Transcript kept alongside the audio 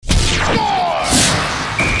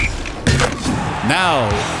Now,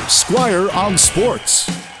 Squire on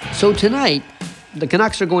Sports. So tonight, the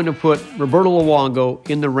Canucks are going to put Roberto Luongo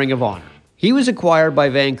in the Ring of Honor. He was acquired by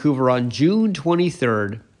Vancouver on June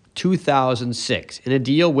 23rd, 2006, in a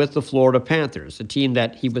deal with the Florida Panthers, the team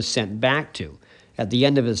that he was sent back to at the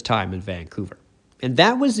end of his time in Vancouver. And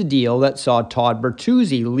that was the deal that saw Todd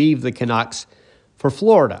Bertuzzi leave the Canucks for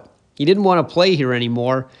Florida. He didn't want to play here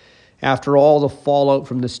anymore after all the fallout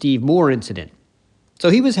from the Steve Moore incident. So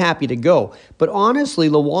he was happy to go. But honestly,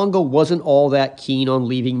 Luongo wasn't all that keen on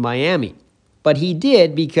leaving Miami. But he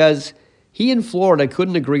did because he and Florida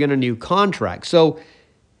couldn't agree on a new contract. So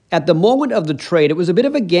at the moment of the trade, it was a bit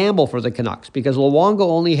of a gamble for the Canucks because Luongo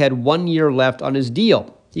only had 1 year left on his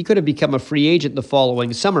deal. He could have become a free agent the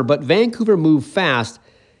following summer, but Vancouver moved fast,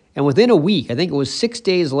 and within a week, I think it was 6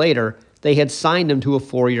 days later, they had signed him to a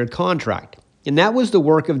 4-year contract. And that was the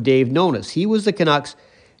work of Dave Nonis. He was the Canucks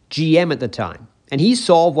GM at the time, and he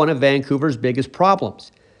solved one of Vancouver's biggest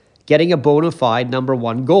problems, getting a bona fide number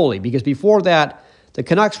one goalie, because before that, the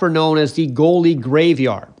Canucks were known as the goalie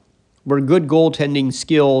graveyard, where good goaltending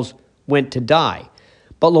skills went to die.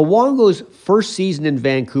 But Luongo's first season in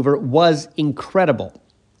Vancouver was incredible.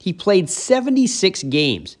 He played 76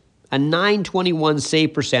 games, a .921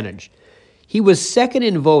 save percentage. He was second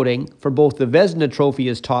in voting for both the Vezina Trophy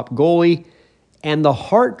as top goalie and the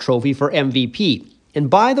Hart Trophy for MVP. And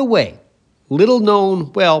by the way, little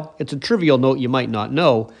known, well, it's a trivial note you might not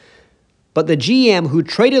know, but the GM who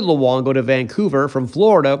traded Luongo to Vancouver from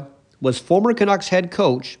Florida was former Canucks head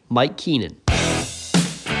coach Mike Keenan.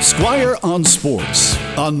 Squire on Sports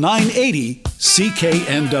on 980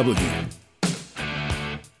 CKNW.